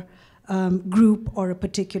particular group or a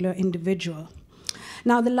particular individual.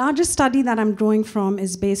 Now, the largest study that I'm drawing from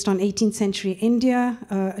is based on 18th century India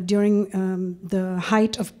during the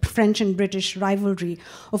height of French and British rivalry.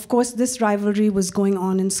 Of course, this rivalry was going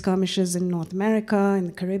on in skirmishes in North America, in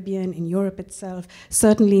the Caribbean, in Europe itself,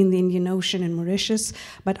 certainly in the Indian Ocean and Mauritius,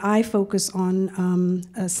 but I focus on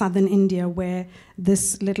southern India, where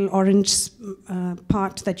this little orange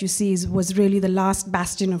part that you see was really the last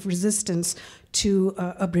bastion of resistance to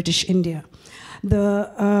a British India.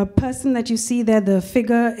 The person that you see there, the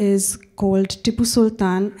figure, is called Tipu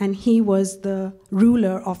Sultan, and he was the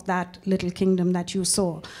ruler of that little kingdom that you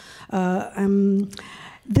saw.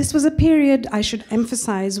 This was a period, I should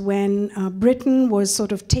emphasize, when Britain was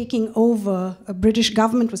sort of taking over, a British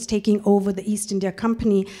government was taking over the East India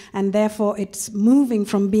Company, and therefore it's moving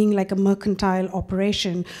from being like a mercantile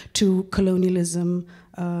operation to colonialism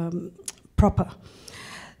proper.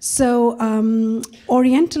 So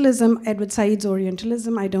Orientalism, Edward Said's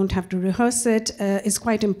Orientalism, I don't have to rehearse it, is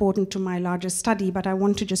quite important to my larger study, but I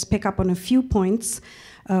want to just pick up on a few points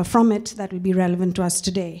from it that will be relevant to us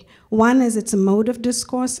today. One is it's a mode of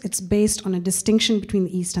discourse. It's based on a distinction between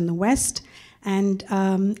the East and the West, and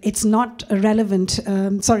it's not relevant,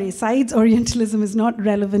 Said's Orientalism is not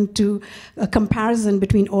relevant to a comparison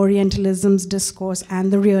between Orientalism's discourse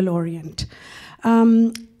and the real Orient.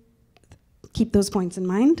 Keep those points in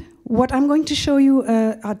mind. What I'm going to show you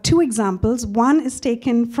are two examples. One is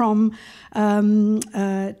taken from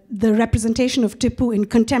the representation of Tipu in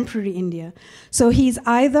contemporary India. So he's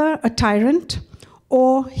either a tyrant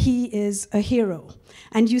or he is a hero.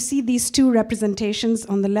 And you see these two representations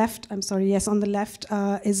on the left. On the left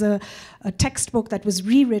is a textbook that was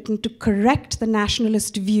rewritten to correct the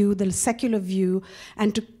nationalist view, the secular view,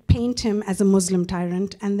 and to paint him as a Muslim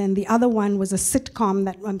tyrant. And then the other one was a sitcom,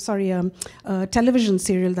 a television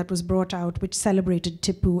serial that was brought out, which celebrated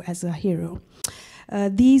Tipu as a hero.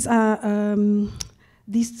 These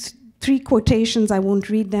three quotations, I won't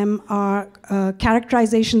read them, are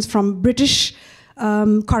characterizations from British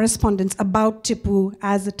correspondence about Tipu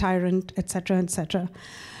as a tyrant, etc., etc.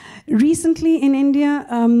 Recently in India,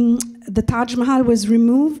 the Taj Mahal was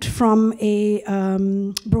removed from a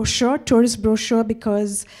tourist brochure,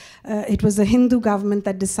 because it was a Hindu government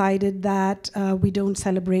that decided that we don't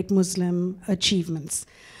celebrate Muslim achievements.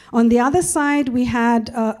 On the other side, we had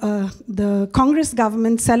the Congress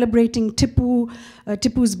government celebrating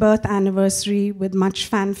Tipu's birth anniversary with much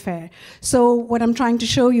fanfare. So what I'm trying to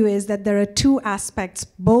show you is that there are two aspects,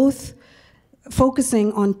 both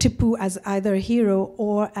focusing on Tipu as either a hero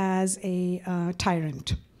or as a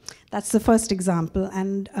tyrant. That's the first example,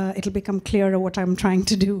 and it'll become clearer what I'm trying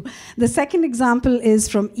to do. The second example is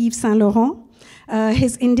from Yves Saint Laurent.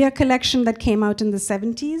 His India collection that came out in the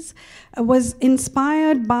 70s was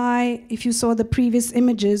inspired by, if you saw the previous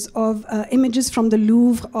images, of images from the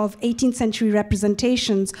Louvre of 18th century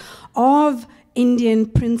representations of Indian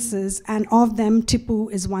princes, and of them, Tipu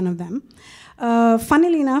is one of them.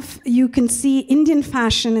 Funnily enough, you can see Indian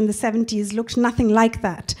fashion in the 70s looked nothing like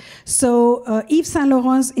that. So Yves Saint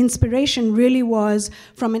Laurent's inspiration really was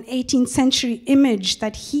from an 18th century image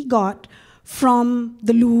that he got from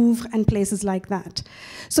the Louvre and places like that.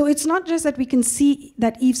 So it's not just that we can see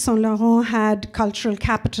that Yves Saint Laurent had cultural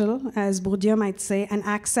capital, as Bourdieu might say, and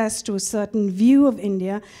access to a certain view of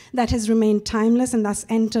India that has remained timeless and thus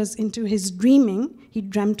enters into his dreaming. He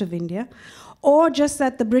dreamt of India. Or just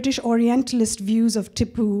that the British Orientalist views of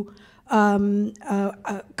Tipu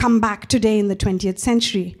come back today in the 20th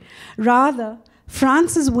century. Rather,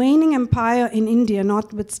 France's waning empire in India,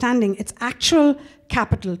 notwithstanding its actual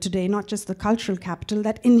capital today, not just the cultural capital,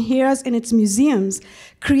 that inheres in its museums,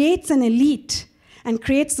 creates an elite and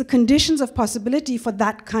creates the conditions of possibility for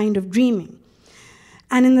that kind of dreaming.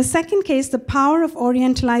 And in the second case, the power of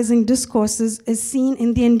orientalizing discourses is seen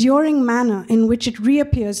in the enduring manner in which it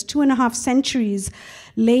reappears 2.5 centuries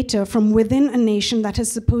later from within a nation that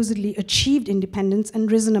has supposedly achieved independence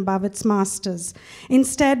and risen above its masters.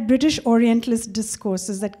 Instead, British Orientalist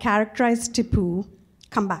discourses that characterize Tipu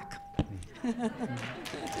come back.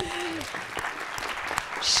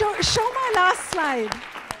 Show my last slide.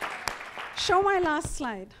 Show my last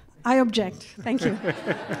slide. I object. Thank you.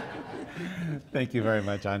 Thank you very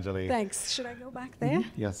much, Anjali. Thanks. Should I go back there?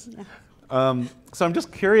 Yes. Yeah. So I'm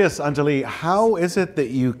just curious, Anjali, how is it that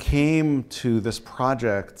you came to this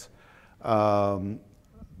project? How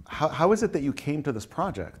is it that you came to this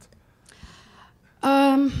project?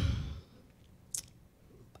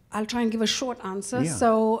 I'll try and give a short answer. Yeah.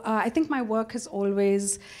 So I think my work has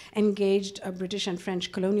always engaged British and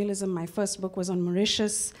French colonialism. My first book was on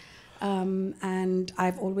Mauritius, and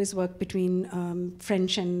I've always worked between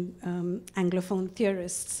French and Anglophone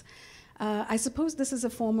theorists. I suppose this is a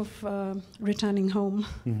form of returning home.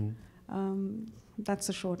 Mm-hmm. That's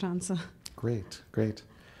a short answer. Great, great.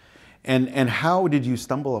 And how did you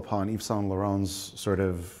stumble upon Yves Saint Laurent's sort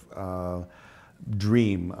of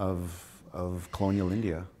dream of colonial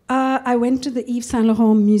India? I went to the Yves Saint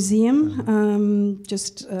Laurent Museum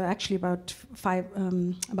just actually about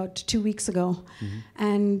 2 weeks ago,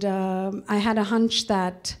 and I had a hunch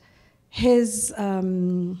that his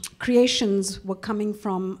creations were coming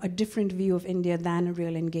from a different view of India than a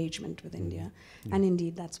real engagement with India, and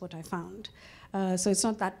indeed that's what I found. So it's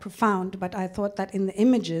not that profound, but I thought that in the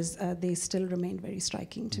images they still remained very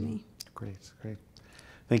striking to me. Great, great.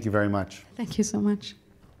 Thank you very much. Thank you so much.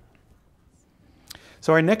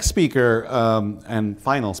 So our next speaker and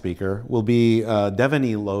final speaker will be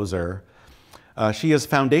Devoney Looser. She is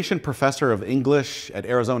Foundation Professor of English at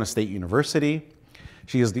Arizona State University.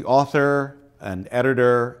 She is the author and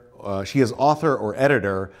editor. She is author or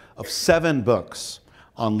editor of 7 books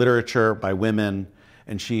on literature by women,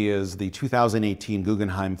 and she is the 2018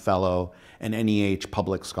 Guggenheim Fellow and NEH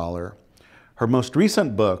Public Scholar. Her most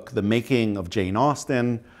recent book, The Making of Jane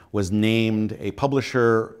Austen, was named a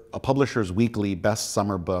Publisher's Weekly Best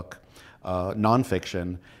Summer Book,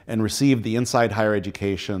 nonfiction, and received the Inside Higher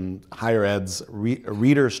Education, Higher Ed's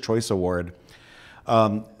Reader's Choice Award.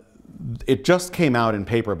 It just came out in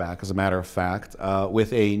paperback, as a matter of fact,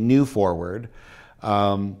 with a new foreword.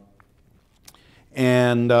 As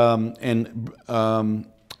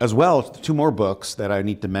well, 2 more books that I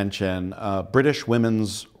need to mention, British Women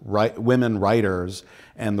Writers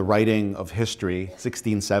and the Writing of History,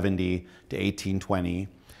 1670 to 1820,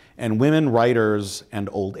 and Women Writers and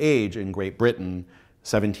Old Age in Great Britain,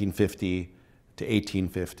 1750 to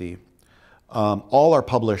 1850. All are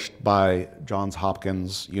published by Johns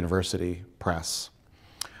Hopkins University Press.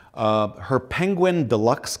 Her Penguin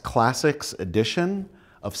Deluxe Classics edition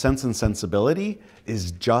of Sense and Sensibility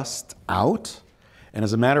is just out. And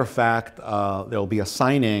as a matter of fact, there will be a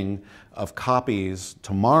signing of copies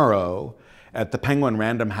tomorrow at the Penguin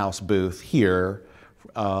Random House booth here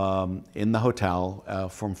in the hotel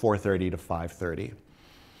from 4:30 to 5:30.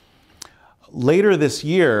 Later this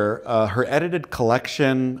year, her edited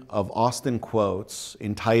collection of Austen quotes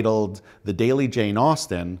entitled The Daily Jane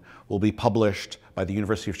Austen will be published by the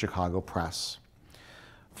University of Chicago Press.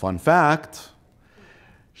 Fun fact,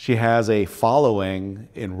 she has a following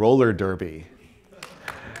in roller derby.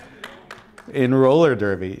 In roller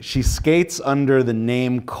derby, she skates under the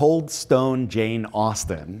name Cold Stone Jane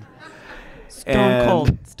Austen.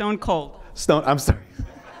 Stone Cold. I'm sorry.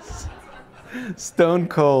 Stone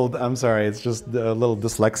Cold, I'm sorry, it's just a little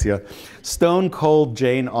dyslexia. Stone Cold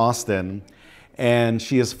Jane Austen, and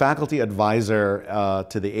she is faculty advisor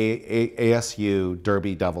to the ASU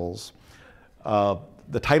Derby Devils.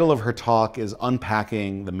 The title of her talk is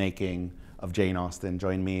Unpacking the Making of Jane Austen.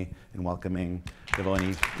 Join me in welcoming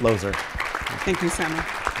Devoney Looser. Thank you, Sammy.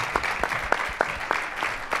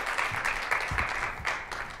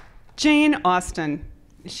 Jane Austen.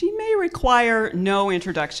 She may require no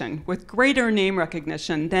introduction, with greater name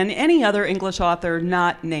recognition than any other English author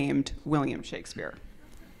not named William Shakespeare.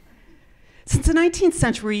 Since the 19th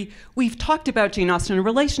century, we've talked about Jane Austen in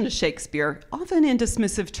relation to Shakespeare, often in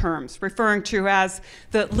dismissive terms, referring to as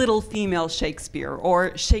the little female Shakespeare,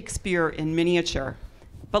 or Shakespeare in miniature.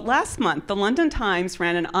 But last month, the London Times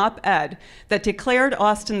ran an op-ed that declared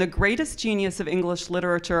Austen the greatest genius of English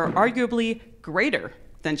literature, arguably greater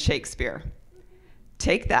than Shakespeare.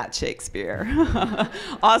 Take that, Shakespeare.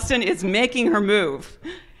 Austen is making her move.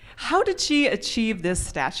 How did she achieve this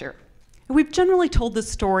stature? We've generally told this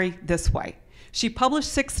story this way. She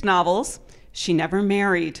published 6 novels. She never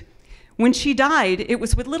married. When she died, it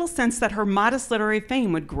was with little sense that her modest literary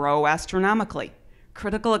fame would grow astronomically.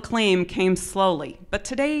 Critical acclaim came slowly, but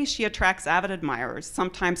today she attracts avid admirers,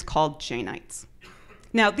 sometimes called Janeites.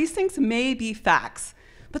 Now, these things may be facts,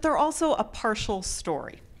 but they're also a partial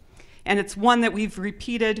story, and it's one that we've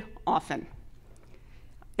repeated often.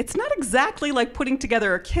 It's not exactly like putting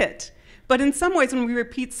together a kit, but in some ways, when we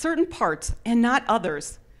repeat certain parts and not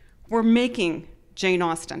others, we're making Jane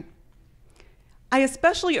Austen. I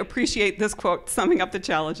especially appreciate this quote summing up the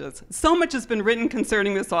challenges. So much has been written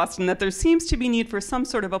concerning Miss Austen that there seems to be need for some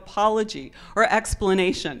sort of apology or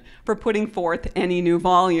explanation for putting forth any new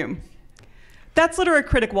volume. That's literary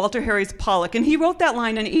critic Walter Harris Pollock, and he wrote that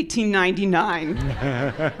line in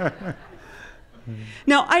 1899.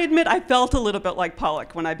 Now, I admit I felt a little bit like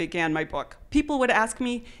Pollock when I began my book. People would ask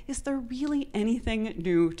me, is there really anything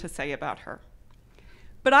new to say about her?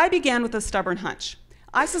 But I began with a stubborn hunch.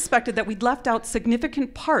 I suspected that we'd left out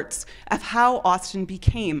significant parts of how Austen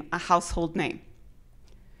became a household name.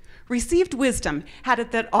 Received wisdom had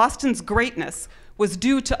it that Austen's greatness was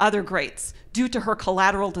due to other greats, due to her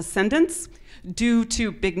collateral descendants, due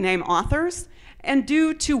to big-name authors, and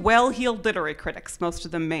due to well-heeled literary critics, most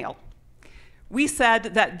of them male. We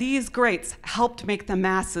said that these greats helped make the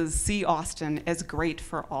masses see Austen as great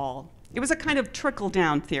for all. It was a kind of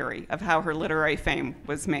trickle-down theory of how her literary fame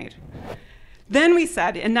was made. Then we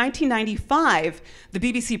said, in 1995, the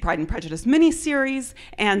BBC Pride and Prejudice miniseries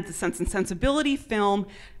and the Sense and Sensibility film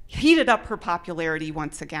heated up her popularity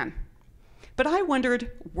once again. But I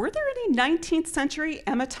wondered, were there any 19th century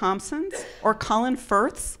Emma Thompsons or Colin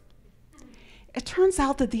Firths? It turns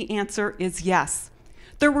out that the answer is yes.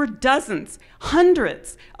 There were dozens,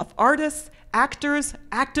 hundreds of artists, actors,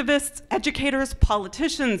 activists, educators,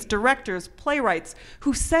 politicians, directors, playwrights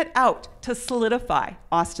who set out to solidify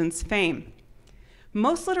Austen's fame.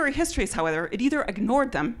 Most literary histories, however, it either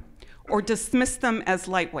ignored them or dismissed them as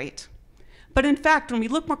lightweight. But in fact, when we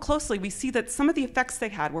look more closely, we see that some of the effects they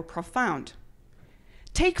had were profound.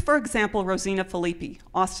 Take, for example, Rosina Filippi,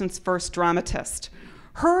 Austen's first dramatist.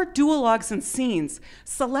 Her duologues and scenes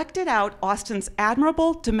selected out Austen's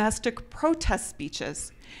admirable domestic protest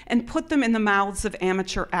speeches and put them in the mouths of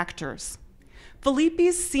amateur actors.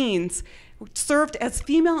 Filippi's scenes served as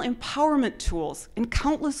female empowerment tools in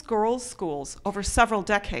countless girls' schools over several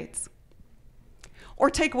decades. Or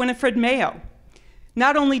take Winifred Mayo.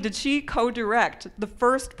 Not only did she co-direct the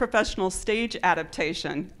first professional stage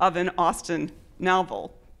adaptation of an Austen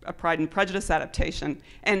novel, a Pride and Prejudice adaptation,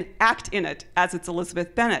 and act in it as its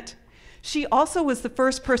Elizabeth Bennet, she also was the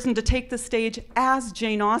first person to take the stage as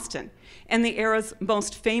Jane Austen in the era's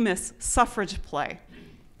most famous suffrage play.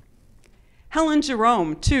 Helen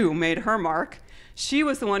Jerome, too, made her mark. She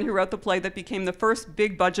was the one who wrote the play that became the first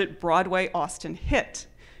big-budget Broadway Austen hit.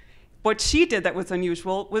 What she did that was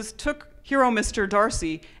unusual was took hero Mr.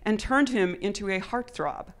 Darcy and turned him into a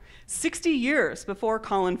heartthrob, 60 years before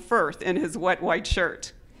Colin Firth in his wet white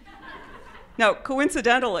shirt. Now,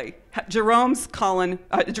 coincidentally, Jerome's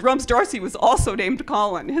Darcy was also named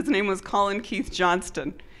Colin. His name was Colin Keith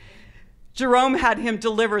Johnston. Jerome had him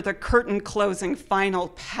deliver the curtain-closing final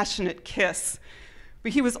passionate kiss.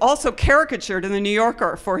 But he was also caricatured in The New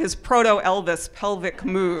Yorker for his proto-Elvis pelvic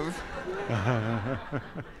move.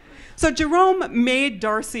 So Jerome made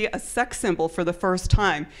Darcy a sex symbol for the first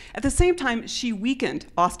time. At the same time, she weakened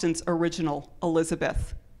Austen's original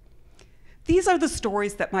Elizabeth. These are the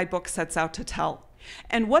stories that my book sets out to tell.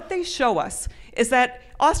 And what they show us is that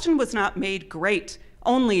Austen was not made great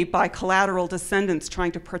only by collateral descendants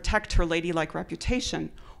trying to protect her ladylike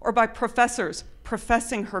reputation, or by professors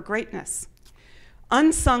professing her greatness.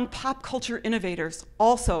 Unsung pop culture innovators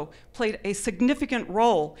also played a significant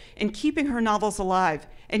role in keeping her novels alive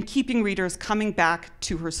and keeping readers coming back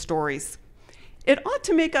to her stories. It ought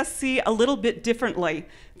to make us see a little bit differently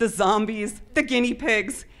the zombies, the guinea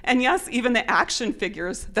pigs, and yes, even the action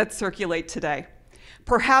figures that circulate today.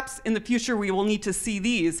 Perhaps in the future we will need to see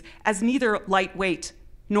these as neither lightweight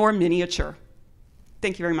nor miniature.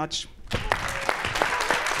 Thank you very much.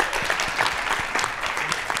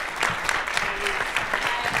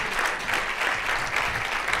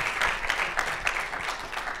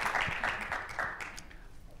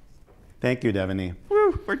 Thank you, Devoney.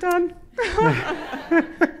 Woo, we're done.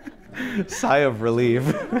 Sigh of relief.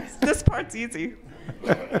 This part's easy.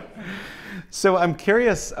 So I'm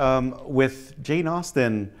curious, with Jane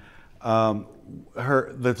Austen,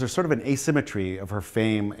 there's sort of an asymmetry of her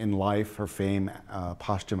fame in life, her fame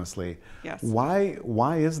posthumously. Yes.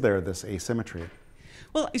 Why is there this asymmetry?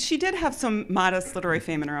 Well, she did have some modest literary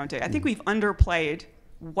fame in her own day. I think we've underplayed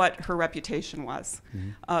what her reputation was.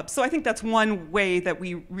 Mm-hmm. So I think that's one way that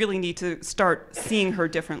we really need to start seeing her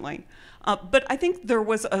differently. But I think there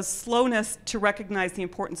was a slowness to recognize the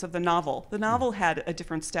importance of the novel. The novel had a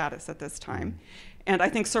different status at this time. And I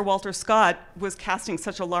think Sir Walter Scott was casting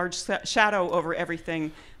such a large shadow over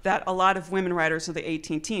everything that a lot of women writers of the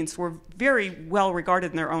 18 teens who were very well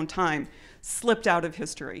regarded in their own time slipped out of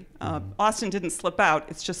history. Austen didn't slip out,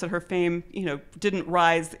 it's just that her fame, didn't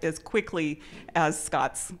rise as quickly as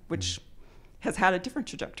Scott's, which has had a different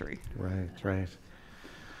trajectory. Right.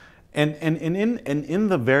 And in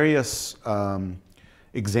the various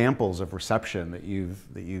examples of reception that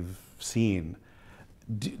you've seen,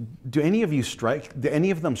 do any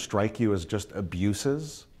of them strike you as just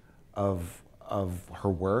abuses of her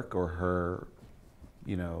work or her,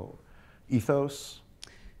 ethos?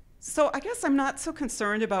 So I guess I'm not so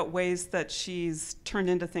concerned about ways that she's turned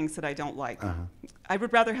into things that I don't like. I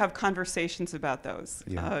would rather have conversations about those.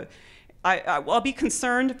 Yeah. I'll be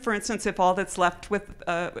concerned, for instance, if all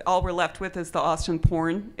we're left with is the Austen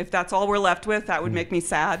porn. If that's all we're left with, that would make me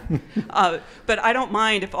sad. But I don't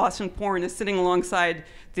mind if Austen porn is sitting alongside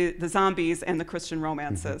the zombies and the Christian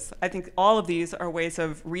romances. I think all of these are ways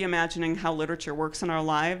of reimagining how literature works in our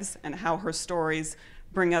lives and how her stories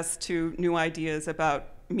bring us to new ideas about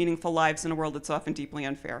meaningful lives in a world that's often deeply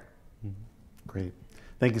unfair. Great.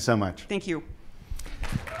 Thank you so much. Thank you.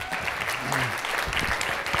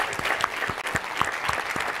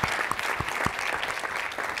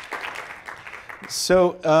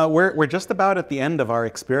 So we're just about at the end of our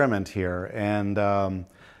experiment here, and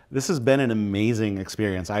this has been an amazing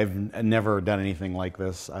experience. I've never done anything like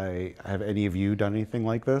this. Have any of you done anything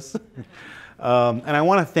like this? And I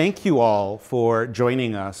want to thank you all for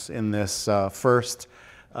joining us in this first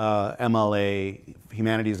MLA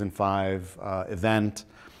Humanities in 5 event.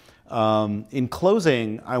 In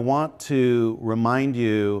closing, I want to remind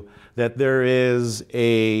you that there is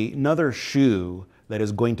another shoe that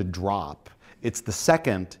is going to drop. It's the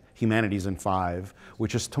second Humanities in 5,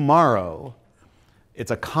 which is tomorrow.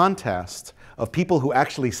 It's a contest of people who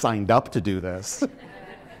actually signed up to do this.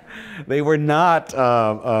 They were not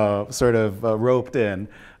roped in.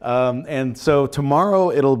 And so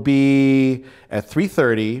tomorrow it'll be at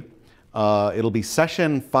 3:30. It'll be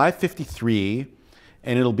session 553,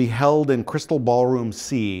 and it'll be held in Crystal Ballroom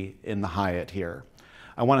C in the Hyatt here.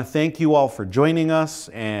 I want to thank you all for joining us,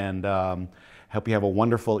 and hope you have a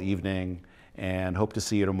wonderful evening, and hope to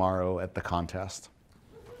see you tomorrow at the contest.